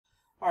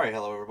Alright,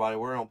 hello everybody.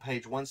 We're on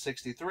page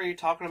 163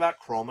 talking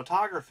about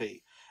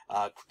chromatography.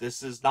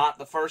 This is not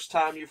the first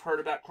time you've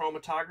heard about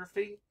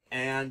chromatography,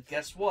 and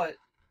guess what?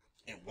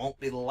 It won't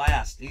be the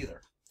last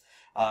either.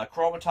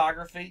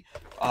 Chromatography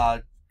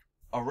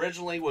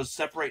originally was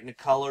separating the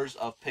colors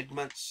of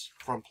pigments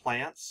from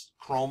plants.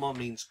 Chroma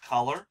means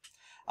color,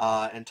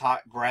 and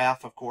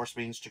graph, of course,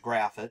 means to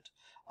graph it.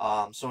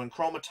 So in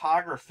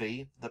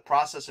chromatography, the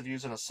process of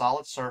using a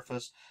solid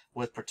surface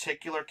with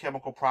particular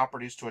chemical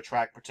properties to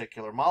attract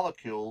particular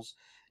molecules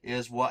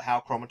is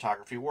how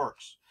chromatography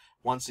works.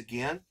 Once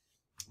again,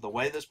 the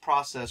way this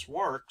process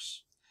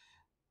works,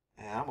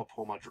 and I'm going to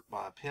pull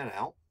my pen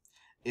out,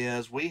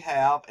 is we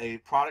have a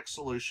product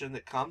solution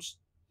that comes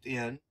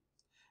in,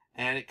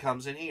 and it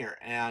comes in here.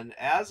 And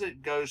as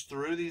it goes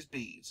through these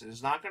beads, and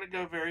it's not going to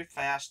go very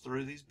fast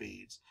through these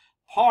beads,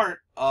 part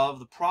of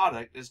the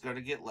product is going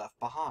to get left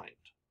behind.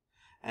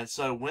 And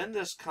so when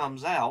this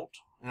comes out,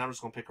 and I'm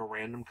just going to pick a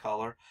random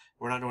color,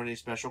 we're not doing any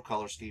special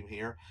color scheme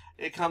here,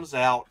 it comes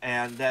out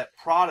and that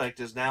product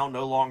is now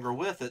no longer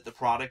with it. The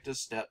product is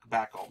stuck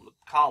back on the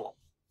column.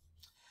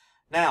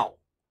 Now,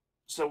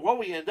 so what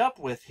we end up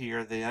with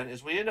here then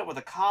is we end up with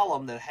a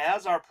column that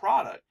has our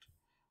product,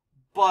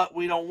 but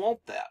we don't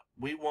want that.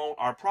 We want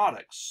our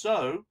product.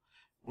 So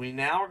we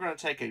now are going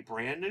to take a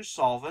brand new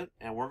solvent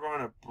and we're going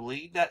to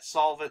bleed that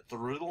solvent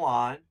through the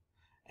line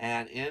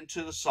and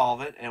into the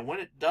solvent, and when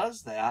it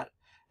does that,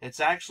 it's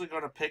actually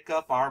going to pick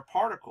up our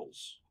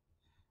particles.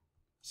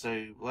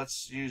 So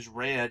let's use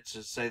red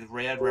to say the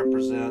red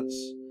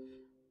represents,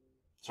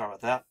 sorry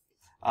about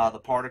that, the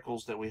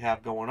particles that we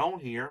have going on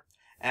here,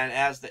 and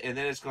then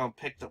it's going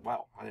to pick the,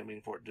 wow, I didn't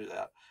mean for it to do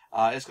that.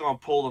 It's going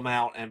to pull them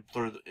out and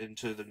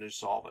into the new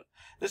solvent.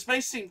 This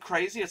may seem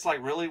crazy. It's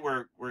like really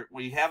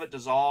we have it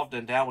dissolved,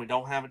 and now we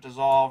don't have it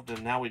dissolved,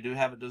 and now we do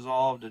have it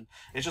dissolved, and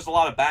it's just a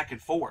lot of back and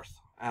forth.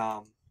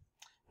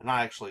 And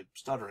I actually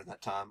stuttering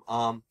that time.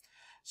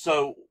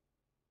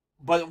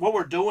 But what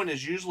we're doing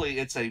is usually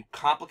it's a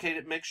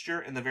complicated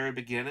mixture in the very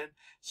beginning.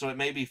 So it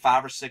may be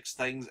 5 or 6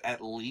 things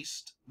at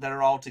least that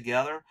are all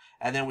together.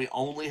 And then we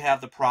only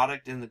have the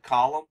product in the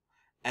column.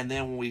 And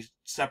then when we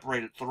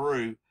separate it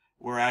through,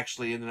 we're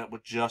actually ending up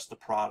with just the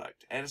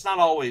product. And it's not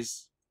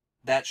always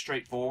that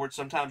straightforward.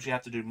 Sometimes you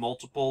have to do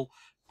multiple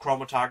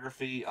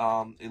chromatography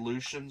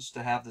elutions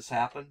to have this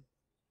happen.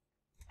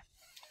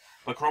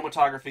 But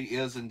chromatography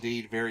is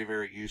indeed very,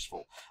 very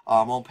useful.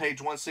 On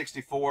page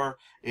 164,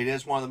 it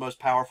is one of the most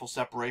powerful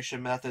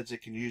separation methods.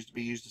 It can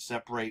be used to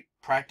separate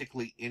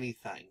practically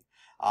anything.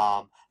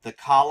 The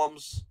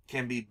columns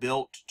can be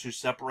built to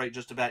separate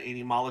just about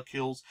any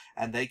molecules,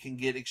 and they can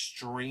get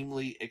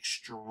extremely,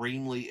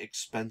 extremely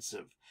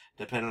expensive,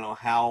 depending on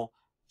how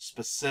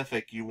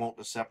specific you want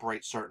to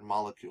separate certain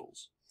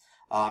molecules.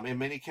 In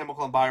many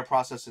chemical and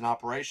bioprocessing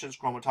operations,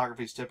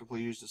 chromatography is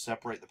typically used to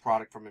separate the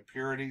product from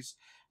impurities.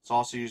 It's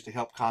also used to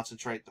help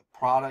concentrate the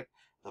product.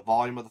 The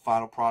volume of the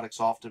final product is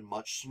often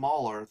much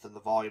smaller than the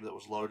volume that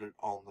was loaded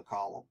on the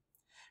column.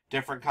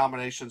 Different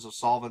combinations of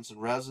solvents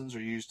and resins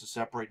are used to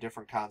separate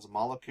different kinds of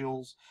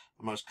molecules.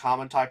 The most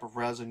common type of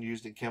resin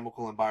used in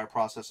chemical and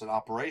bioprocessing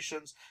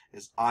operations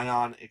is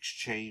ion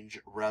exchange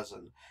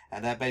resin.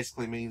 And that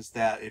basically means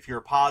that if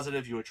you're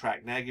positive, you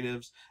attract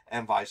negatives,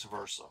 and vice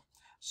versa.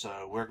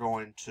 So we're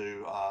going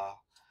to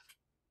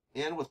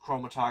end with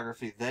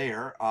chromatography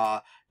there.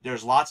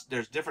 There's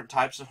different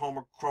types of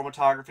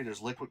chromatography.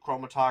 There's liquid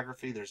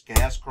chromatography, there's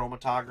gas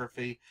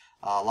chromatography,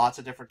 lots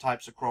of different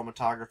types of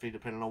chromatography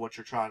depending on what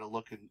you're trying to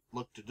look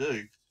to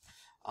do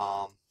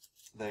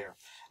there.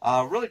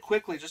 Really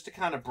quickly, just to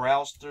kind of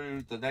browse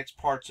through the next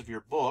parts of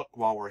your book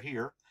while we're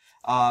here.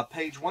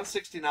 Page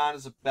 169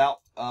 is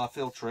about a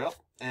field trip,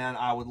 and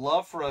I would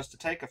love for us to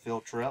take a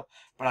field trip,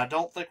 but I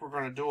don't think we're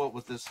going to do it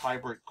with this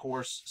hybrid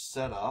course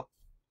setup.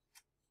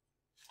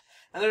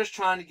 And they're just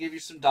trying to give you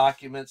some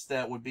documents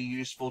that would be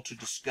useful to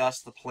discuss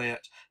the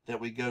plant that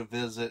we go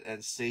visit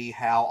and see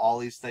how all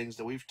these things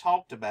that we've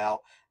talked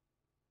about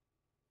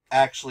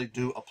actually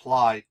do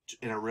apply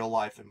in a real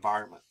life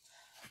environment.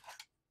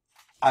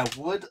 I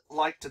would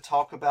like to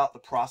talk about the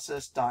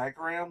process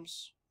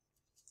diagrams.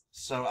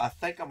 So I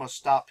think I'm going to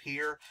stop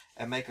here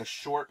and make a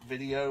short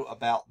video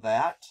about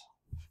that.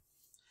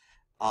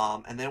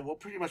 And then we'll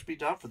pretty much be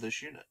done for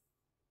this unit.